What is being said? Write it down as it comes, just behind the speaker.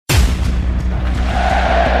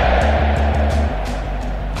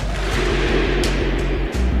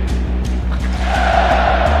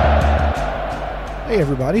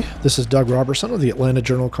everybody. This is Doug Robertson of the Atlanta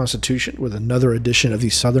Journal-Constitution with another edition of the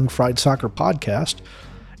Southern Fried Soccer podcast.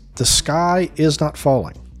 The sky is not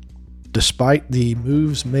falling. Despite the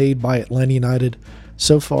moves made by Atlanta United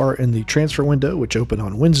so far in the transfer window, which opened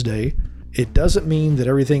on Wednesday, it doesn't mean that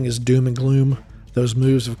everything is doom and gloom. Those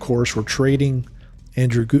moves, of course, were trading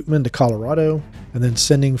Andrew Gutman to Colorado and then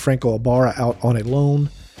sending Franco Ibarra out on a loan.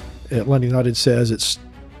 Atlanta United says it's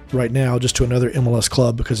right now just to another MLS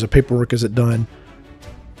club because the paperwork isn't done.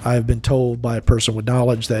 I've been told by a person with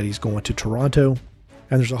knowledge that he's going to Toronto,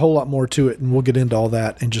 and there's a whole lot more to it, and we'll get into all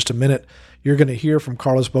that in just a minute. You're going to hear from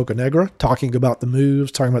Carlos Bocanegra talking about the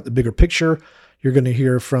moves, talking about the bigger picture. You're going to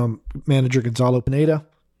hear from manager Gonzalo Pineda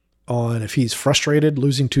on if he's frustrated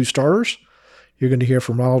losing two starters. You're going to hear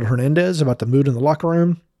from Ronald Hernandez about the mood in the locker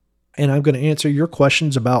room, and I'm going to answer your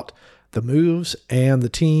questions about the moves and the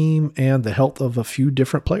team and the health of a few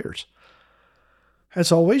different players. As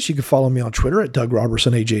always, you can follow me on Twitter at Doug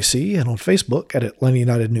Robertson AJC and on Facebook at Atlanta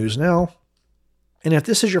United News Now. And if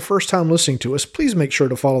this is your first time listening to us, please make sure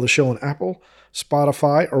to follow the show on Apple,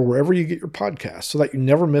 Spotify, or wherever you get your podcasts so that you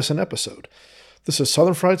never miss an episode. This is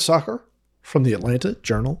Southern Fried Soccer from the Atlanta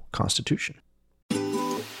Journal-Constitution.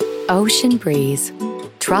 Ocean breeze,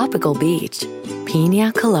 tropical beach,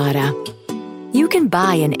 pina colada. You can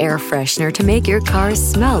buy an air freshener to make your car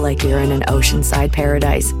smell like you're in an oceanside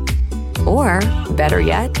paradise. Or, better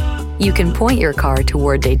yet, you can point your car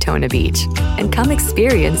toward Daytona Beach and come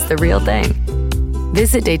experience the real thing.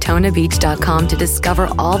 Visit DaytonaBeach.com to discover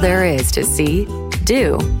all there is to see,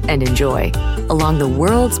 do, and enjoy along the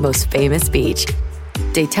world's most famous beach.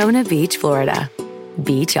 Daytona Beach, Florida.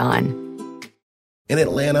 Beach on. In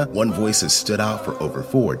Atlanta, one voice has stood out for over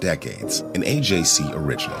 4 decades. An AJC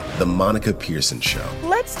original, The Monica Pearson Show.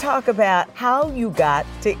 Let's talk about how you got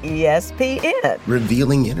to ESPN.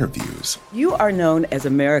 Revealing interviews. You are known as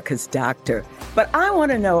America's doctor, but I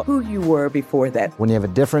want to know who you were before that. When you have a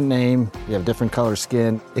different name, you have different color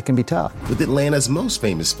skin, it can be tough. With Atlanta's most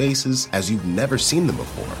famous faces as you've never seen them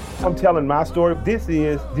before. I'm telling my story. This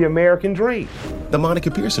is the American dream. The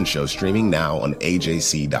Monica Pearson Show, streaming now on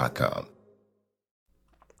AJC.com.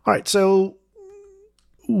 All right, so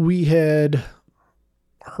we had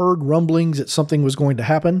heard rumblings that something was going to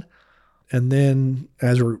happen. And then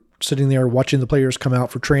as we're sitting there watching the players come out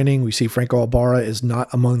for training, we see Franco Ibarra is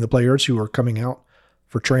not among the players who are coming out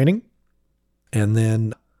for training. And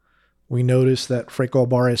then we notice that Franco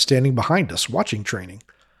Ibarra is standing behind us watching training.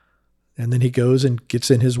 And then he goes and gets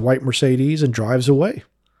in his white Mercedes and drives away.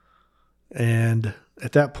 And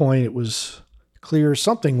at that point, it was clear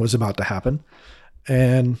something was about to happen.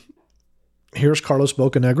 And here's Carlos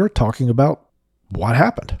Bocanegra talking about what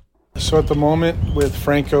happened. So at the moment with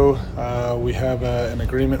Franco, we have an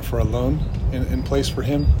agreement for a loan in place for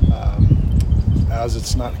him. As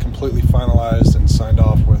it's not completely finalized and signed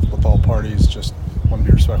off with all parties, just want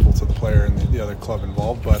to be respectful to the player and the other club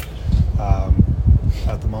involved. But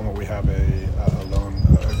at the moment we have a loan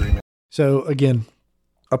agreement. So again,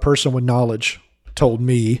 a person with knowledge told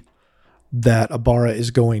me that Ibarra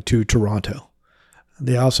is going to Toronto.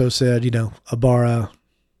 They also said, Ibarra,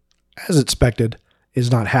 as expected, is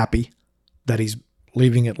not happy that he's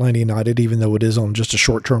leaving Atlanta United, even though it is on just a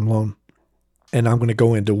short-term loan. And I'm going to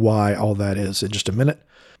go into why all that is in just a minute.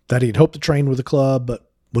 That he'd hoped to train with the club, but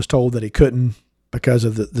was told that he couldn't because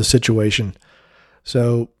of the situation.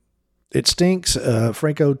 So it stinks.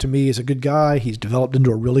 Franco, to me, is a good guy. He's developed into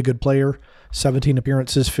a really good player. 17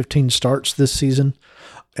 appearances, 15 starts this season.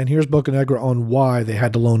 And here's Bocanegra on why they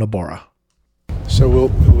had to loan Ibarra. So we'll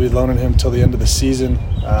be loaning him till the end of the season.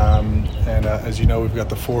 And as you know, we've got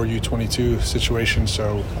the 4 U22 situation.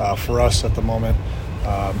 So for us at the moment,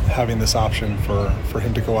 having this option for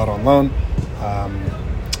him to go out on loan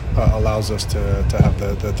allows us to have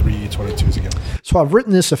the 3 U22s again. So I've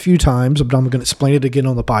written this a few times, but I'm going to explain it again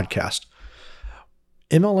on the podcast.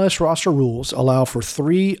 MLS roster rules allow for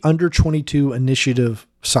 3 under-22 initiative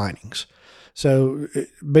signings. So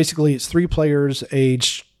basically it's 3 players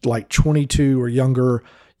aged like 22 or younger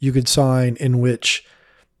you could sign in which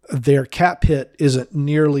their cap hit isn't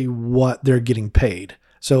nearly what they're getting paid.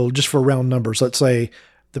 So just for round numbers, let's say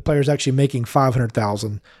the player's actually making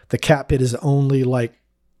 $500,000. The cap hit is only like,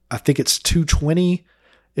 I think it's $220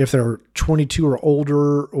 if they're 22 or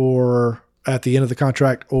older or at the end of the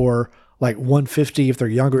contract, or like $150 if they're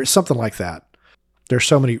younger. It's something like that. There's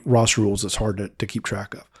so many roster rules it's hard to keep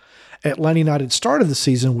track of. Atlanta United started the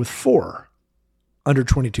season with 4 under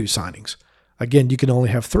 22 signings. Again, you can only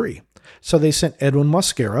have 3. So they sent Edwin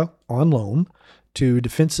Mosquera on loan to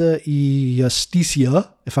Defensa y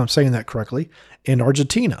Justicia, if I'm saying that correctly, in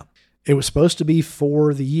Argentina. It was supposed to be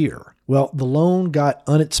for the year. Well, the loan got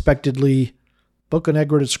unexpectedly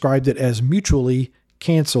Bocanegra described it as mutually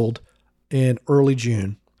canceled in early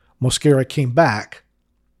June. Mosquera came back.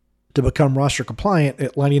 To become roster compliant,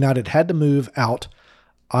 Atlanta United had to move out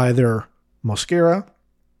either Mosquera,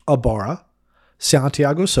 Ibarra,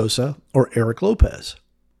 Santiago Sosa, or Eric Lopez.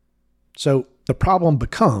 So the problem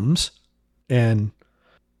becomes, and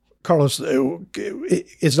Carlos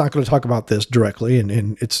is not going to talk about this directly,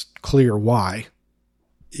 and it's clear why.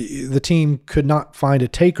 The team could not find a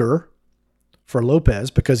taker for Lopez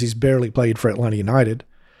because he's barely played for Atlanta United.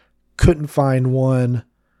 Couldn't find one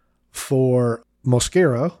for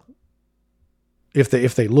Mosquera if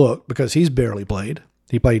they look, because he's barely played.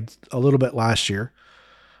 He played a little bit last year.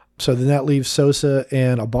 So then that leaves Sosa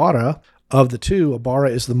and Ibarra. Of the two, Ibarra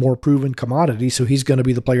is the more proven commodity, so he's going to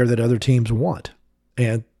be the player that other teams want.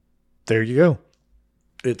 And there you go.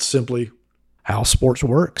 It's simply how sports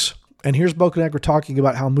works. And here's Bocanegra talking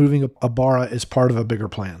about how moving Ibarra is part of a bigger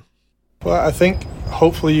plan. Well, I think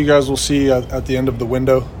hopefully you guys will see at the end of the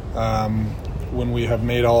window when we have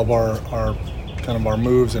made all of our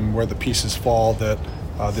moves and where the pieces fall that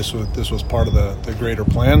this was part of the greater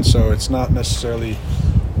plan. So it's not necessarily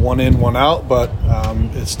one in, one out, but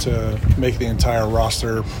it's to make the entire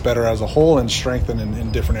roster better as a whole and strengthen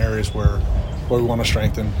in different areas where we want to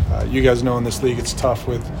strengthen. You guys know in this league it's tough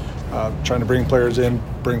with trying to bring players in,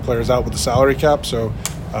 bring players out with the salary cap. So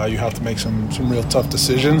you have to make some real tough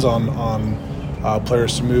decisions on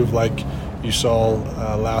players to move, like you saw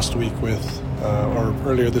last week or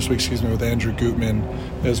earlier this week, with Andrew Gutman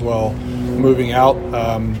as well, moving out.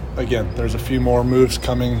 Again, there's a few more moves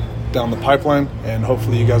coming down the pipeline, and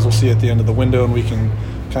hopefully you guys will see at the end of the window, and we can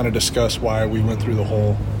kind of discuss why we went through the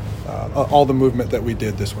whole, all the movement that we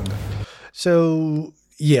did this window. So,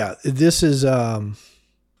 yeah, this is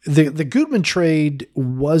the Gutman trade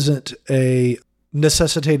wasn't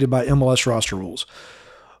necessitated by MLS roster rules.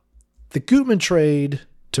 The Gutman trade,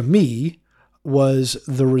 to me, was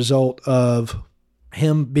the result of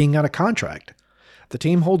him being out of contract. The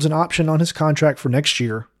team holds an option on his contract for next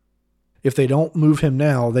year. If they don't move him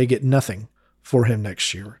now, they get nothing for him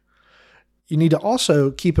next year. You need to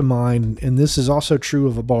also keep in mind, and this is also true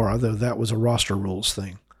of Ibarra, though that was a roster rules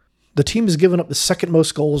thing. The team has given up the second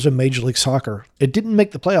most goals in Major League Soccer. It didn't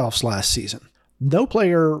make the playoffs last season. No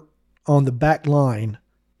player on the back line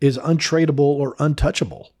is untradeable or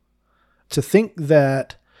untouchable. To think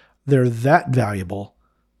that they're that valuable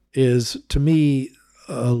is, to me,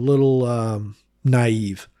 a little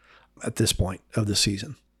naive at this point of the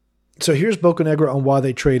season. So here's Bocanegra on why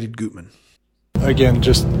they traded Gutman. Again,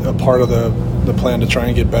 just a part of the plan to try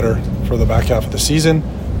and get better for the back half of the season,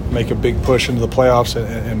 make a big push into the playoffs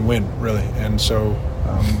and win, really. And so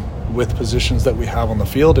with positions that we have on the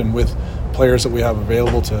field and with players that we have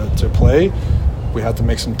available to play, we have to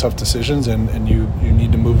make some tough decisions, and you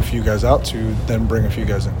need to move a few guys out to then bring a few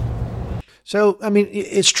guys in. So, I mean,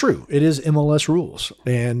 it's true. It is MLS rules,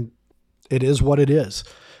 and it is what it is.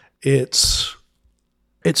 It's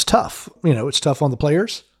tough. It's tough on the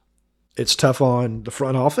players. It's tough on the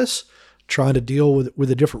front office trying to deal with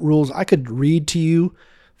the different rules. I could read to you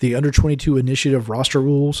the Under-22 Initiative roster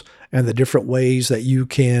rules and the different ways that you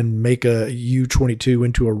can make a U22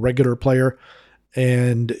 into a regular player,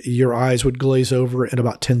 and your eyes would glaze over in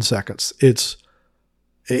about 10 seconds. It's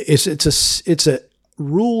a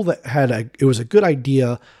rule that it was a good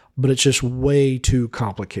idea, but it's just way too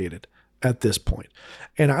complicated at this point.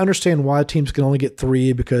 And I understand why teams can only get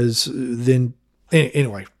 3, because then,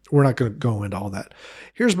 anyway, we're not going to go into all that.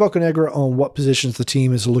 Here's Bocanegra on what positions the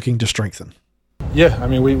team is looking to strengthen. Yeah, I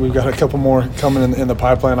mean, we've got a couple more coming in the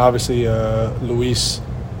pipeline. Obviously, Luis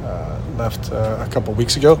left a couple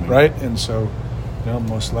weeks ago, right? And so,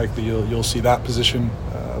 most likely you'll see that position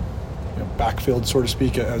backfilled, so to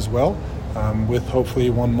speak, as well, with hopefully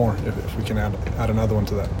one more if we can add another one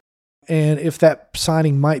to that. And if that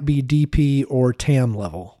signing might be DP or TAM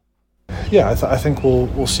level. Yeah, I think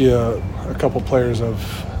we'll see a couple players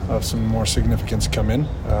of some more significance come in.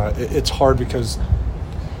 It's hard because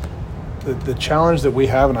the challenge that we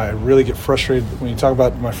have, and I really get frustrated when you talk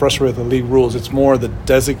about my frustrated with the league rules, it's more the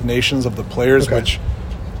designations of the players, okay, which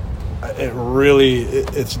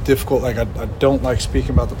it's difficult. Like I don't like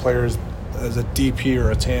speaking about the players as a DP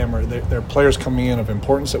or a TAM, or they're players coming in of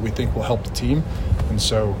importance that we think will help the team. And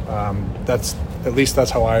so that's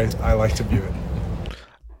how I like to view it.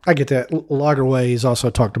 I get that. Lagerwey has also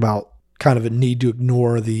talked about kind of a need to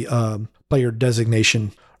ignore the player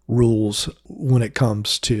designation rules when it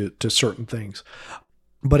comes to certain things.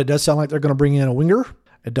 But it does sound like they're going to bring in a winger.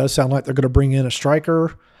 It does sound like they're going to bring in a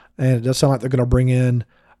striker. And it does sound like they're going to bring in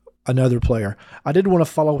another player. I did want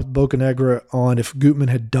to follow with Bocanegra on if Gutman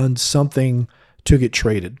had done something to get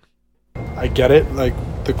traded. I get it. Like,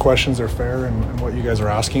 the questions are fair and what you guys are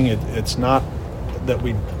asking. It's not that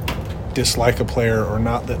we dislike a player, or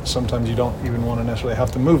not that sometimes you don't even want to necessarily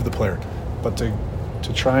have to move the player, but to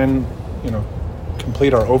try and,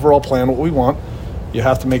 complete our overall plan, what we want, you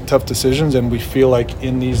have to make tough decisions. And we feel like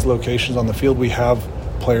in these locations on the field, we have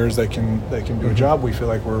players that can do a job. We feel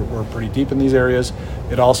like we're pretty deep in these areas.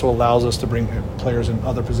 It also allows us to bring players in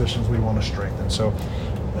other positions we want to strengthen. So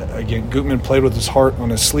again, Gutman played with his heart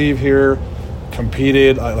on his sleeve here,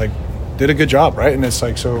 competed, did a good job, right? And it's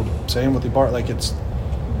like, so same with Ibarra,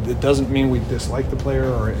 it doesn't mean we dislike the player,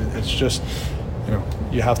 or it's just,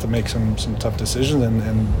 you have to make some tough decisions,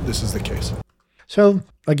 and this is the case. So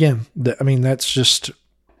again, that's just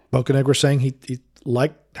Bocanegra saying he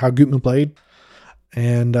liked how Gutman played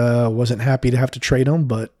and wasn't happy to have to trade him,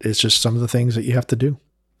 but it's just some of the things that you have to do.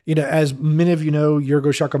 As many of you know,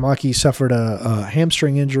 Yorgo Shakamaki suffered a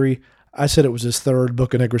hamstring injury. I said it was his third.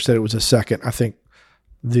 Bocanegra said it was his second. I think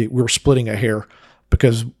we're splitting a hair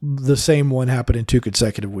because the same one happened in 2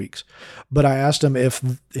 consecutive weeks. But I asked him if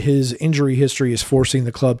his injury history is forcing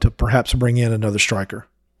the club to perhaps bring in another striker.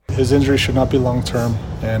 His injury should not be long-term.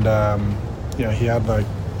 And,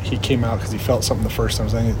 he came out because he felt something the first time. I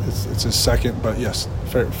think it's his second, but yes,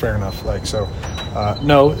 fair enough.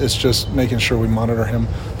 No, it's just making sure we monitor him.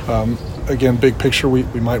 Again, big picture, we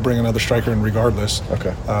might bring another striker in regardless.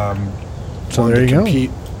 Okay. So there you compete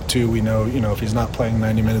go. Two, we know, if he's not playing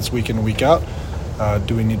 90 minutes week in and week out,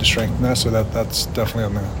 do we need to strengthen that? So that's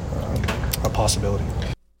definitely on a possibility.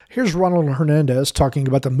 Here's Ronald Hernandez talking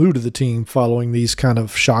about the mood of the team following these kind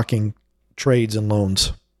of shocking trades and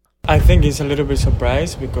loans. I think it's a little bit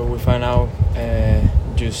surprised because we found out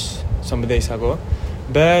just some days ago.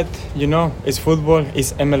 But, it's football,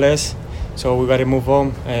 it's MLS, so we got to move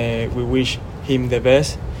on. We wish him the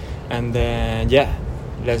best. And,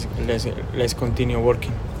 let's continue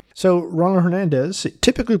working. So Ronald Hernandez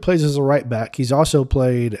typically plays as a right back. He's also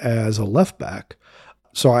played as a left back.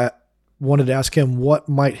 So I wanted to ask him what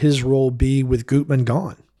might his role be with Gutman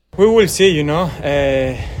gone. We will see,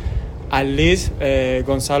 At least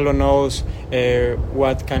Gonzalo knows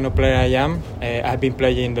what kind of player I am. I've been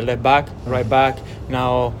playing the left back, right back,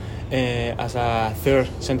 now as a third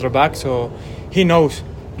central back. So he knows,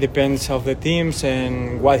 depends of the teams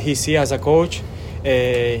and what he sees as a coach.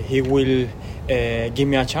 He will give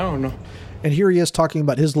me a chance or no. And here he is talking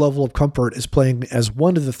about his level of comfort as playing as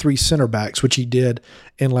one of the 3 center backs, which he did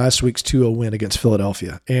in last week's 2-0 win against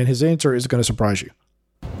Philadelphia. And his answer is going to surprise you.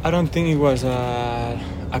 I don't think it was a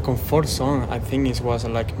comfort zone. I think it was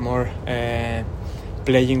more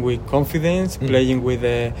playing with confidence, playing with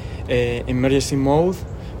emergency mode,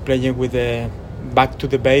 playing with back to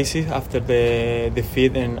the basics after the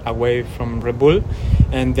defeat and away from Red Bull,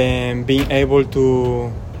 and then being able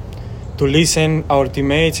to listen our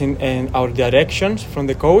teammates and our directions from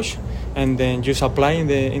the coach, and then just apply in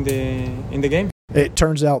the game. It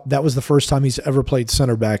turns out that was the first time he's ever played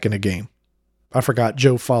center back in a game. I forgot.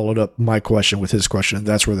 Joe followed up my question with his question, and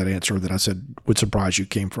that's where that answer that I said would surprise you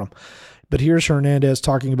came from. But here's Hernandez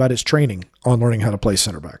talking about his training on learning how to play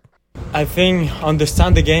center back. I think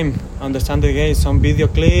understand the game, some video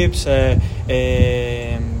clips,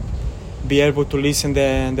 be able to listen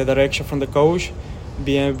the direction from the coach,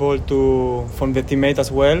 be able to from the teammate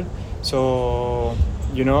as well. So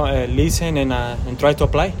listen and try to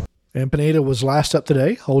apply. And Pineda was last up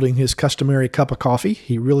today, holding his customary cup of coffee.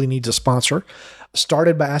 He really needs a sponsor.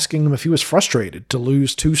 Started by asking him if he was frustrated to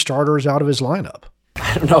lose 2 starters out of his lineup.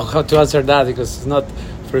 I don't know how to answer that because it's not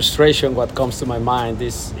frustration what comes to my mind.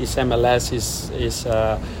 Is MLS, is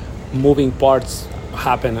moving parts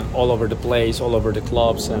happen all over the place, all over the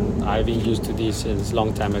clubs, and I've been used to this since a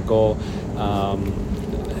long time ago.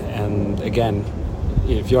 And again,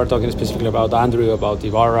 if you are talking specifically about Andrew, about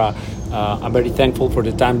Ibarra, I'm very thankful for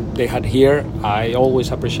the time they had here. I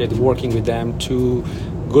always appreciated working with them. 2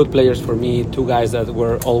 good players for me, 2 guys that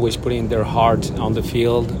were always putting their heart on the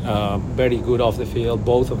field, very good off the field,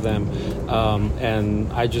 both of them.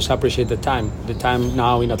 And I just appreciate the time. The time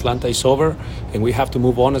now in Atlanta is over, and we have to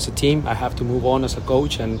move on as a team. I have to move on as a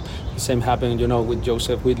coach, and the same happened, with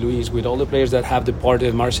Joseph, with Luis, with all the players that have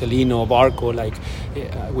departed, Marcelino, Barco.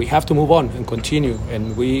 We have to move on and continue.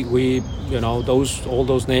 And we all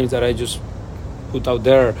those names that I just put out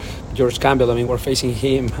there, George Campbell, we're facing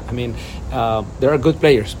him. There are good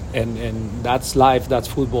players, and that's life, that's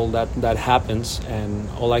football, that happens. And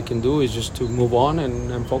all I can do is just to move on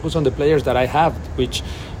and focus on the players that I have, which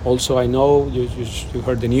also I know you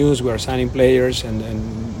heard the news, we are signing players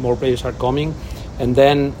and more players are coming. And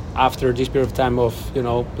then after this period of time of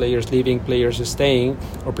players leaving, players staying,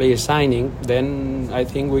 or players signing, then I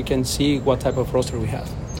think we can see what type of roster we have.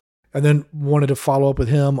 And then wanted to follow up with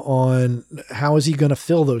him on how is he going to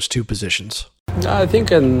fill those two positions? I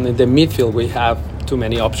think in the midfield we have too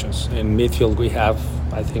many options. In midfield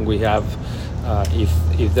I think we have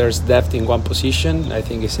if there's depth in one position, I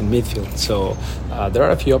think it's in midfield. So there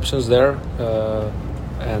are a few options there,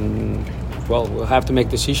 and well, we'll have to make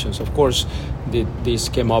decisions. Of course, this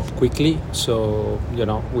came up quickly, so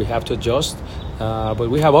we have to adjust. But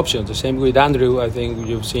we have options. The same with Andrew. I think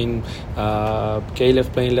you've seen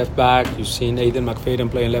Caleb playing left back. You've seen Aiden McFadden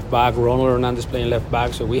playing left back. Ronald Hernandez playing left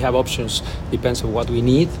back. So we have options. Depends on what we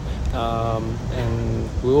need, and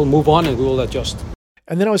we will move on and we will adjust.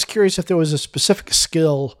 And then I was curious if there was a specific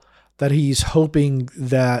skill that he's hoping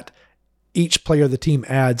that each player the team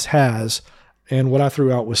adds has. And what I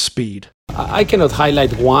threw out was speed. I cannot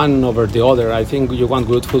highlight one over the other. I think you want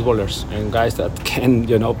good footballers and guys that can,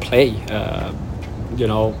 play.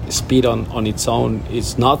 Speed on its own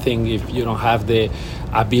is nothing if you don't have the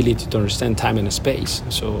ability to understand time and space.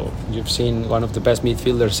 So you've seen one of the best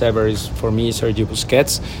midfielders ever is, for me, Sergio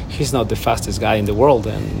Busquets. He's not the fastest guy in the world,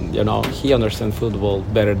 and he understands football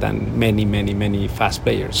better than many fast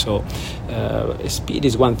players. So speed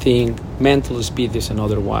is one thing, mental speed is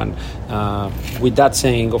another one. With that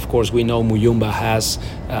saying, of course, we know Muyumba has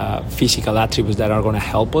physical attributes that are going to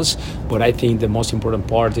help us, but I think the most important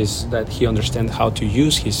part is that he understands how to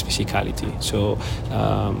use his physicality. So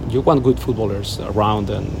you want good footballers around,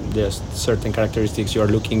 and there's certain characteristics you are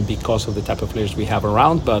looking because of the type of players we have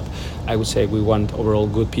around, but I would say we want overall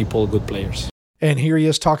good people, good players. And here he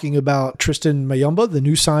is talking about Tristan Mayumba, the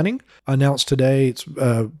new signing, announced today. It's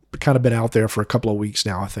kind of been out there for a couple of weeks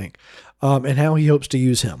now, I think, and how he hopes to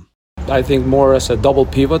use him. I think more as a double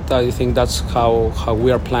pivot. I think that's how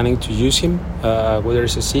we are planning to use him. Whether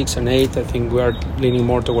it's a 6 and 8, I think we are leaning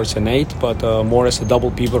more towards an 8, but more as a double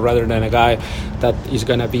pivot rather than a guy that is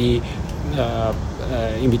going to be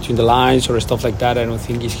in between the lines or stuff like that. I don't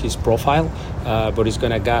think it's his profile, but he's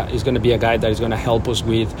going to be a guy that is going to help us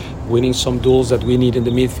with winning some duels that we need in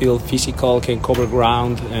the midfield. Physical, can cover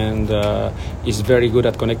ground, and is very good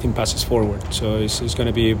at connecting passes forward. So he's going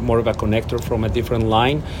to be more of a connector from a different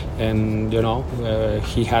line, and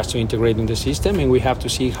he has to integrate in the system, and we have to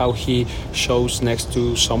see how he shows next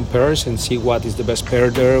to some pairs and see what is the best pair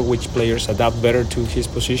there, which players adapt better to his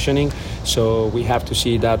positioning. So we have to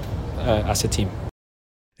see that as a team.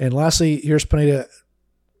 And lastly, here's Pineda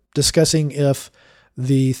discussing if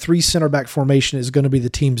the 3 center back formation is going to be the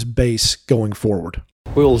team's base going forward.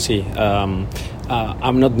 We will see. I'm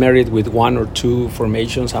not married with 1 or 2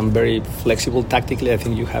 formations. I'm very flexible tactically. I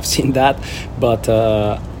think you have seen that, but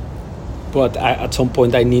at some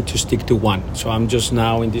point I need to stick to 1. So I'm just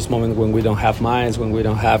now in this moment when we don't have Miles, when we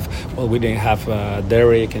don't have, we didn't have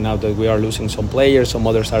Derek, and now that we are losing some players, some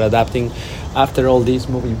others are adapting. After all these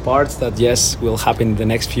moving parts that, yes, will happen in the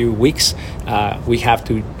next few weeks, we have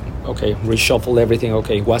to, reshuffle everything.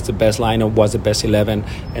 What's the best lineup? What's the best 11?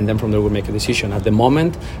 And then from there we'll make a decision. At the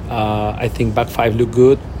moment, I think back 5 look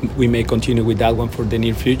good. We may continue with that one for the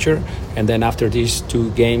near future. And then after these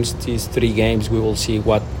 3 games, we will see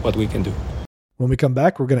what we can do. When we come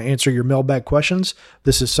back, we're going to answer your mailbag questions.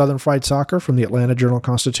 This is Southern Fried Soccer from the Atlanta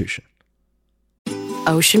Journal-Constitution.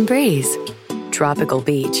 Ocean breeze, tropical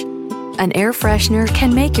beach. An air freshener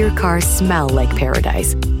can make your car smell like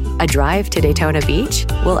paradise. A drive to Daytona Beach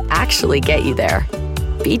will actually get you there.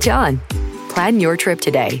 Beach on. Plan your trip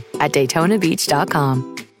today at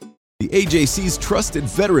DaytonaBeach.com. The AJC's trusted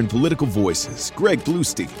veteran political voices, Greg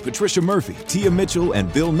Bluestein, Patricia Murphy, Tia Mitchell,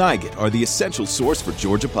 and Bill Nygut, are the essential source for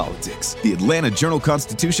Georgia politics. The Atlanta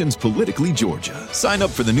Journal-Constitution's Politically Georgia. Sign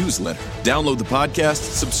up for the newsletter, download the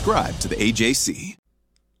podcast, subscribe to the AJC.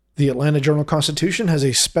 The Atlanta Journal-Constitution has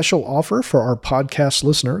a special offer for our podcast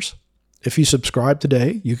listeners. If you subscribe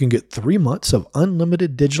today, you can get 3 months of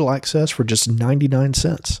unlimited digital access for just 99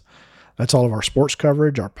 cents. That's all of our sports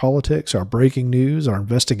coverage, our politics, our breaking news, our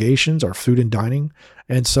investigations, our food and dining,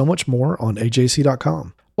 and so much more on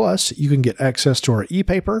AJC.com. Plus, you can get access to our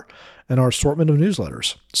e-paper and our assortment of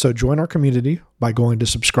newsletters. So join our community by going to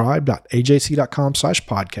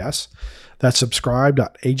subscribe.ajc.com/podcasts. That's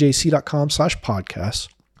subscribe.ajc.com/podcasts.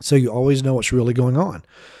 So you always know what's really going on.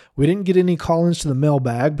 We didn't get any call-ins to the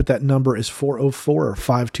mailbag, but that number is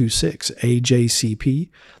 404-526-AJCP.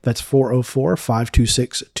 That's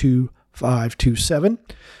 404-526-2527.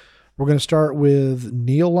 We're going to start with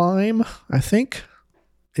Neil Lime, I think,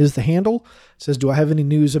 is the handle. It says, do I have any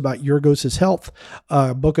news about Yorgos' health?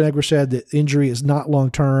 Bocanegra said that injury is not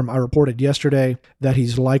long-term. I reported yesterday that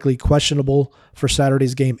he's likely questionable for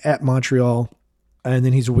Saturday's game at Montreal. And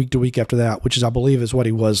then he's week to week after that, which is, I believe, is what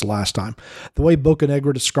he was last time. The way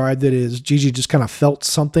Bocanegra described it is Gigi just kind of felt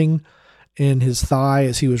something in his thigh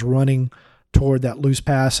as he was running toward that loose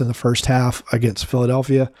pass in the first half against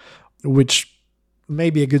Philadelphia, which may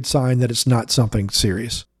be a good sign that it's not something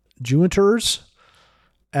serious. Juinters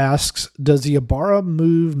asks, does the Ibarra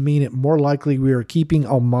move mean it more likely we are keeping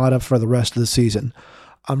Almada for the rest of the season?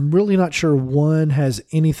 I'm really not sure one has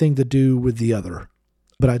anything to do with the other,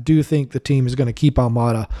 but I do think the team is going to keep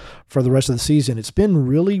Almada for the rest of the season. It's been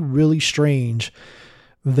really, really strange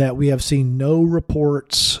that we have seen no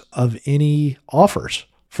reports of any offers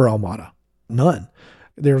for Almada. None.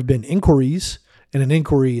 There have been inquiries, and an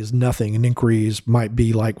inquiry is nothing. An inquiry might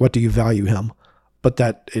be like, what do you value him? But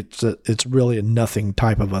that it's really a nothing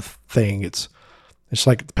type of a thing. It's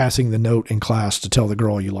like passing the note in class to tell the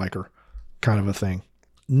girl you like her, kind of a thing.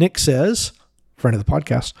 Nick says, friend of the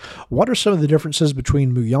podcast, what are some of the differences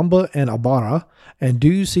between Muyumba and Ibarra, and do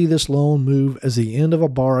you see this loan move as the end of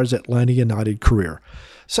Ibarra's Atlanta United career?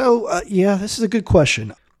 So, this is a good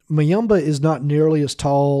question. Muyumba is not nearly as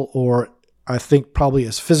tall or I think probably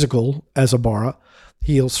as physical as Ibarra.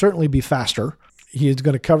 He'll certainly be faster. He is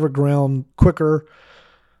going to cover ground quicker.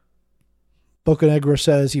 Bocanegra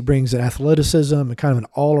says he brings an athleticism and kind of an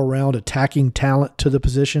all-around attacking talent to the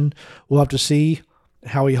position. We'll have to see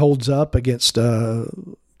how he holds up against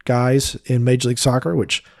guys in Major League Soccer,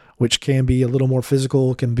 which can be a little more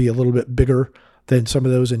physical, can be a little bit bigger than some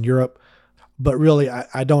of those in Europe. But really,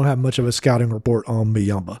 I don't have much of a scouting report on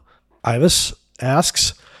Muyumba. Ivis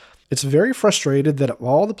asks, it's very frustrated that of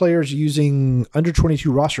all the players using under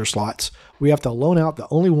 22 roster slots, we have to loan out the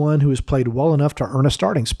only one who has played well enough to earn a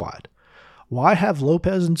starting spot. Why have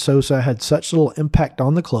Lopez and Sosa had such little impact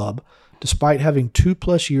on the club, despite having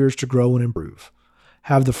 2+ years to grow and improve?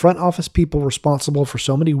 Have the front office people responsible for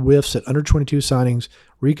so many whiffs at under 22 signings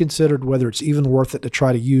reconsidered whether it's even worth it to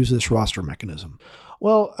try to use this roster mechanism?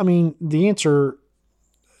 Well, I mean, the answer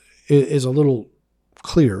is a little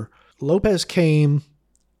clear. Lopez came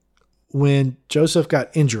when Joseph got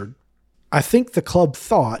injured. I think the club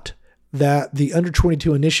thought that the under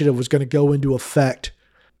 22 initiative was going to go into effect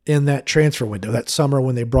in that transfer window, that summer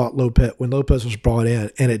when Lopez was brought in,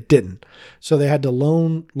 and it didn't. So they had to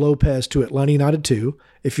loan Lopez to Atlanta United 2.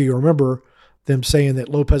 If you remember them saying that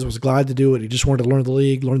Lopez was glad to do it, he just wanted to learn the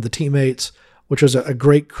league, learn the teammates, which was a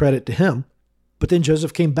great credit to him. But then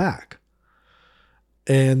Joseph came back.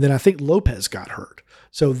 And then I think Lopez got hurt.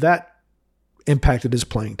 So that impacted his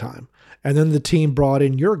playing time. And then the team brought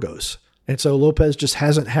in Yorgos. And so Lopez just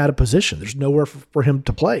hasn't had a position. There's nowhere for him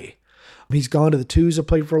to play. He's gone to the twos and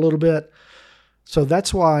played for a little bit. So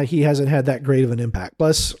that's why he hasn't had that great of an impact.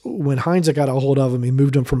 Plus, when Heinze got a hold of him, he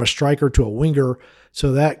moved him from a striker to a winger.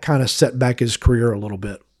 So that kind of set back his career a little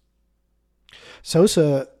bit.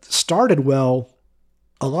 Sosa started well.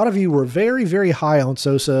 A lot of you were very, very high on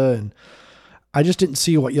Sosa, and I just didn't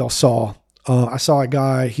see what y'all saw. I saw a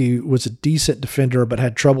guy, he was a decent defender, but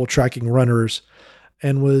had trouble tracking runners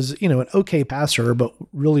and was, an okay passer, but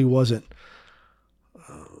really wasn't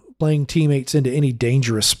playing teammates into any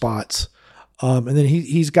dangerous spots. And then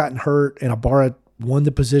he's gotten hurt, and Ibarra won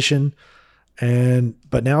the position.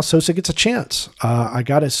 But now Sosa gets a chance. I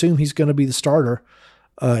got to assume he's going to be the starter.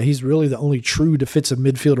 He's really the only true defensive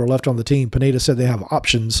midfielder left on the team. Pineda said they have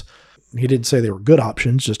options. He didn't say they were good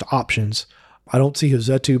options, just options. I don't see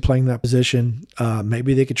Rossetto playing that position.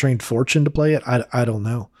 Maybe they could train Fortune to play it. I don't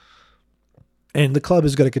know. And the club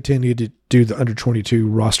is going to continue to do the under 22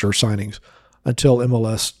 roster signings until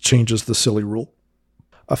MLS changes the silly rule.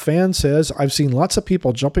 A fan says, I've seen lots of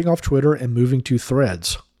people jumping off Twitter and moving to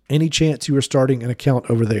Threads. Any chance you are starting an account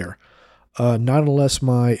over there? Not unless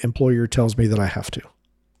my employer tells me that I have to.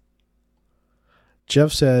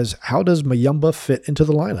 Jeff says, how does Muyumba fit into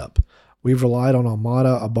the lineup? We've relied on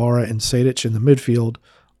Almada, Ibarra, and Sejdic in the midfield.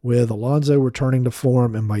 With Alonso returning to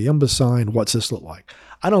form and Muyumba signed, what's this look like?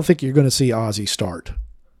 I don't think you're going to see Ozzy start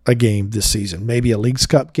a game this season. Maybe a Leagues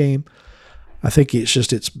Cup game. I think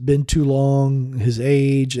it's been too long, his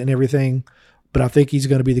age and everything. But I think he's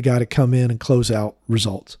going to be the guy to come in and close out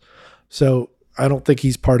results. So I don't think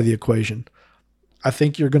he's part of the equation. I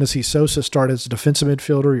think you're going to see Sosa start as a defensive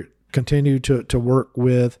midfielder, continue to work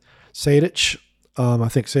with Sejdic. I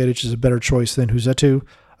think Sejdic is a better choice than Rossetto.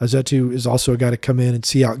 Rossetto is also a guy to come in and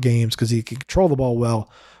see out games because he can control the ball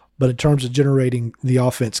well. But in terms of generating the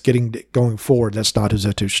offense, getting going forward, that's not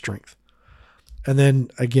Rossetto's strength. And then,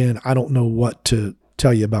 again, I don't know what to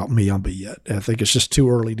tell you about Muyumba yet. I think it's just too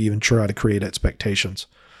early to even try to create expectations.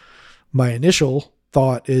 My initial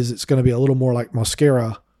thought is it's going to be a little more like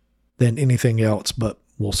Mosquera than anything else, but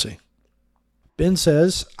we'll see. Ben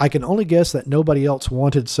says, I can only guess that nobody else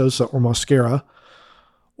wanted Sosa or Mosquera,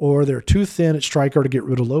 or they're too thin at striker to get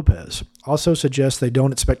rid of Lopez. Also suggests they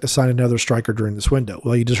don't expect to sign another striker during this window.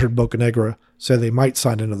 Well, you just heard Bocanegra say they might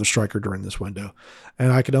sign another striker during this window.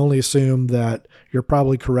 And I can only assume that you're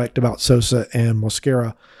probably correct about Sosa and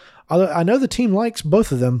Mosquera. Although I know the team likes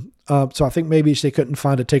both of them, so I think maybe they couldn't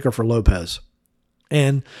find a taker for Lopez.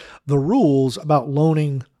 And the rules about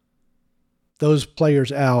loaning those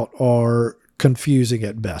players out are confusing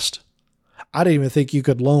at best. I didn't even think you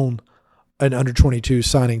could loan an under-22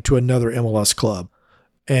 signing to another MLS club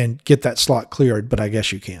and get that slot cleared, but I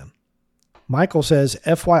guess you can. Michael says,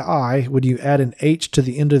 FYI, when you add an H to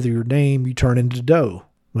the end of your name, you turn into dough.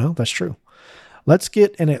 Well, that's true. Let's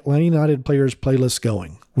get an Atlanta United players playlist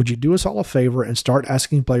going. Would you do us all a favor and start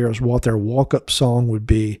asking players what their walk-up song would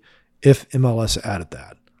be if MLS added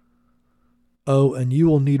that? Oh, and you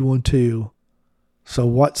will need one too. So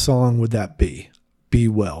what song would that be? Be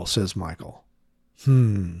well, says Michael.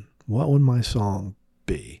 What would my song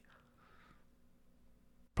be?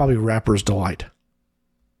 Probably Rapper's Delight.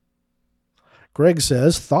 Greg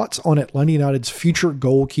says, thoughts on Atlanta United's future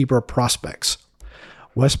goalkeeper prospects.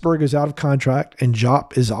 Westberg is out of contract, and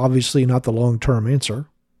Jop is obviously not the long-term answer.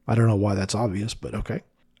 I don't know why that's obvious, but okay.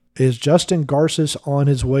 Is Justin Garces on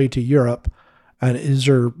his way to Europe, and is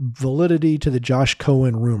there validity to the Josh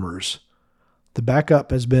Cohen rumors? The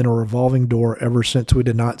backup has been a revolving door ever since we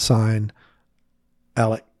did not sign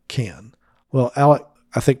Alec Can. Well, Alec,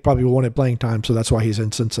 I think, probably wanted playing time, so that's why he's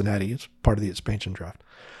in Cincinnati. It's part of the expansion draft.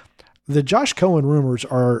 The Josh Cohen rumors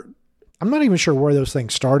are, I'm not even sure where those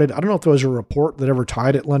things started. I don't know if there was a report that ever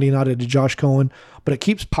tied Atlanta United to Josh Cohen, but it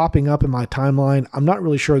keeps popping up in my timeline. I'm not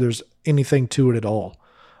really sure there's anything to it at all.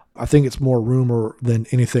 I think it's more rumor than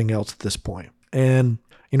anything else at this point. And,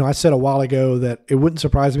 you know, I said a while ago that it wouldn't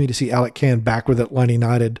surprise me to see Alec Can back with Atlanta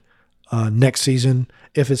United next season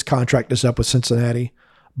if his contract is up with Cincinnati,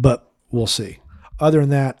 but we'll see. Other than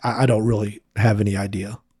that, I don't really have any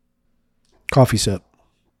idea. Coffee sip.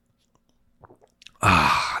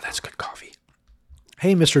 That's good coffee.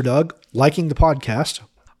 Hey, Mr. Doug, liking the podcast.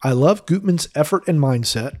 I love Gutman's effort and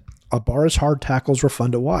mindset. Ibarra's hard tackles were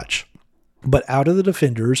fun to watch. But out of the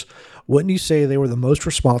defenders, wouldn't you say they were the most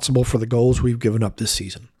responsible for the goals we've given up this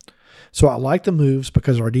season? So I like the moves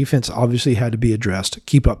because our defense obviously had to be addressed.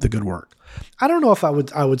 Keep up the good work. I don't know if I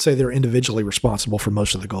would say they're individually responsible for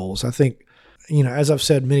most of the goals. I think, you know, as I've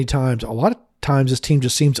said many times, a lot of times this team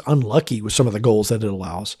just seems unlucky with some of the goals that it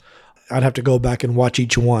allows. I'd have to go back and watch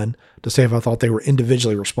each one to say if I thought they were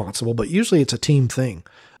individually responsible, but usually it's a team thing.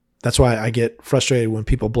 That's why I get frustrated when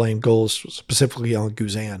people blame goals specifically on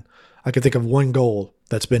Guzan. I could think of one goal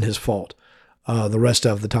that's been his fault. The rest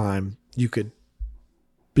of the time, you could,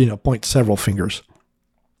 point several fingers.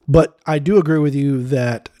 But I do agree with you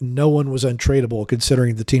that no one was untradeable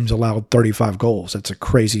considering the teams allowed 35 goals. That's a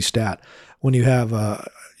crazy stat. When you have a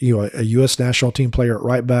U.S. national team player at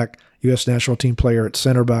right back, U.S. national team player at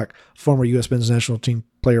center back, former U.S. men's national team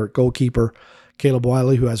player at goalkeeper, Caleb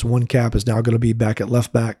Wiley, who has one cap, is now going to be back at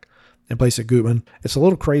left back in place of Gutman. It's a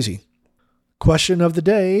little crazy. Question of the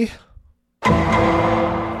day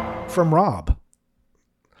from Rob.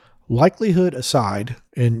 Likelihood aside,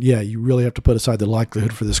 and yeah, you really have to put aside the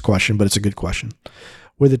likelihood for this question, but it's a good question.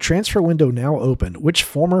 With the transfer window now open, which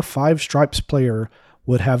former Five Stripes player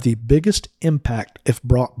would have the biggest impact if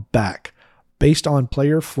brought back based on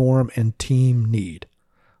player form and team need?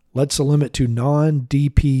 Let's limit to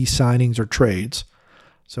non-DP signings or trades.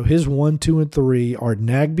 So his 1, 2, and 3 are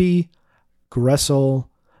Nagbe, Gressel,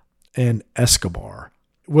 and Escobar.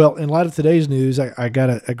 Well, in light of today's news, I got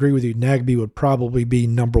to agree with you. Nagbe would probably be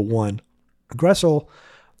number one. Gressel,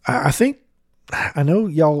 I know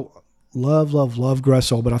y'all love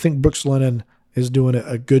Gressel, but I think Brooks Lennon is doing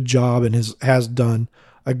a good job and has done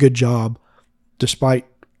a good job despite,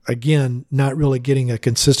 again, not really getting a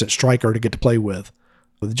consistent striker to get to play with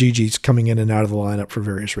Gigi's coming in and out of the lineup for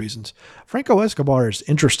various reasons. Franco Escobar is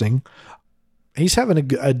interesting. He's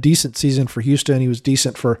having a decent season for Houston. He was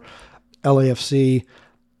decent for LAFC.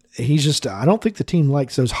 He's just, I don't think the team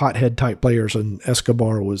likes those hothead type players, and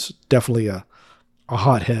Escobar was definitely a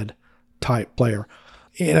hothead type player.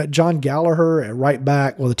 John Gallagher at right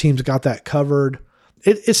back, well, the team's got that covered.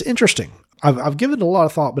 It's interesting. I've given it a lot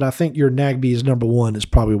of thought, but I think your Nagbe is number one is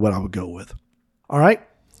probably what I would go with. All right.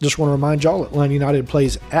 Just want to remind y'all, Atlanta United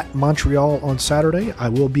plays at Montreal on Saturday. I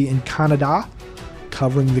will be in Canada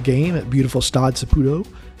covering the game at beautiful Stade Saputo.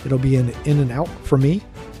 It'll be an in and out for me.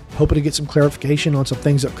 Hoping to get some clarification on some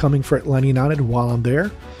things upcoming for Atlanta United while I'm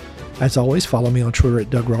there. As always, follow me on Twitter at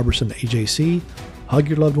Doug Robertson AJC. Hug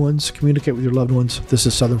your loved ones, communicate with your loved ones. This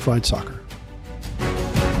is Southern Fried Soccer.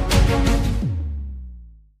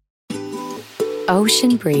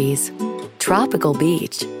 Ocean breeze, tropical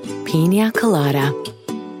beach, pina colada.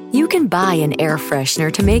 You can buy an air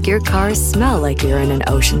freshener to make your car smell like you're in an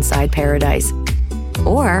oceanside paradise.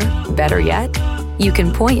 Or, better yet, you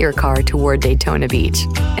can point your car toward Daytona Beach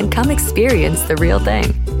and come experience the real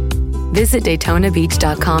thing. Visit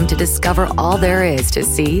DaytonaBeach.com to discover all there is to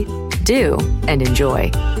see, do, and enjoy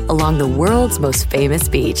along the world's most famous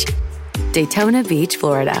beach. Daytona Beach,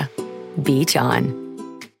 Florida. Beach on.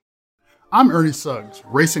 I'm Ernie Suggs,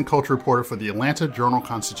 race and culture reporter for the Atlanta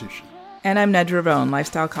Journal-Constitution. And I'm Nedra Rabone,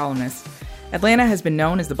 lifestyle columnist. Atlanta has been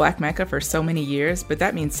known as the Black Mecca for so many years, but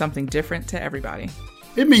that means something different to everybody.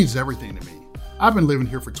 It means everything to me. I've been living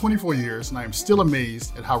here for 24 years, and I am still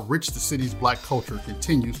amazed at how rich the city's Black culture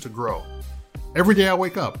continues to grow. Every day I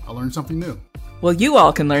wake up, I learn something new. Well, you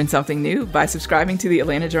all can learn something new by subscribing to the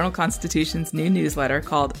Atlanta Journal-Constitution's new newsletter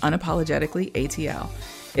called Unapologetically ATL.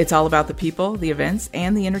 It's all about the people, the events,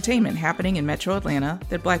 and the entertainment happening in Metro Atlanta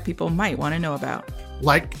that Black people might want to know about.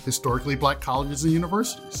 Like historically Black colleges and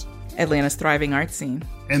universities. Atlanta's thriving art scene.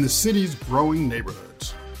 And the city's growing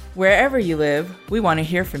neighborhoods. Wherever you live, we want to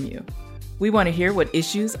hear from you. We want to hear what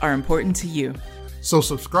issues are important to you. So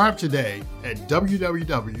subscribe today at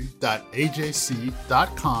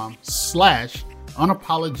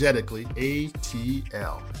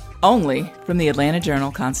www.ajc.com/unapologeticallyatl. Only from the Atlanta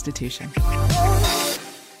Journal-Constitution.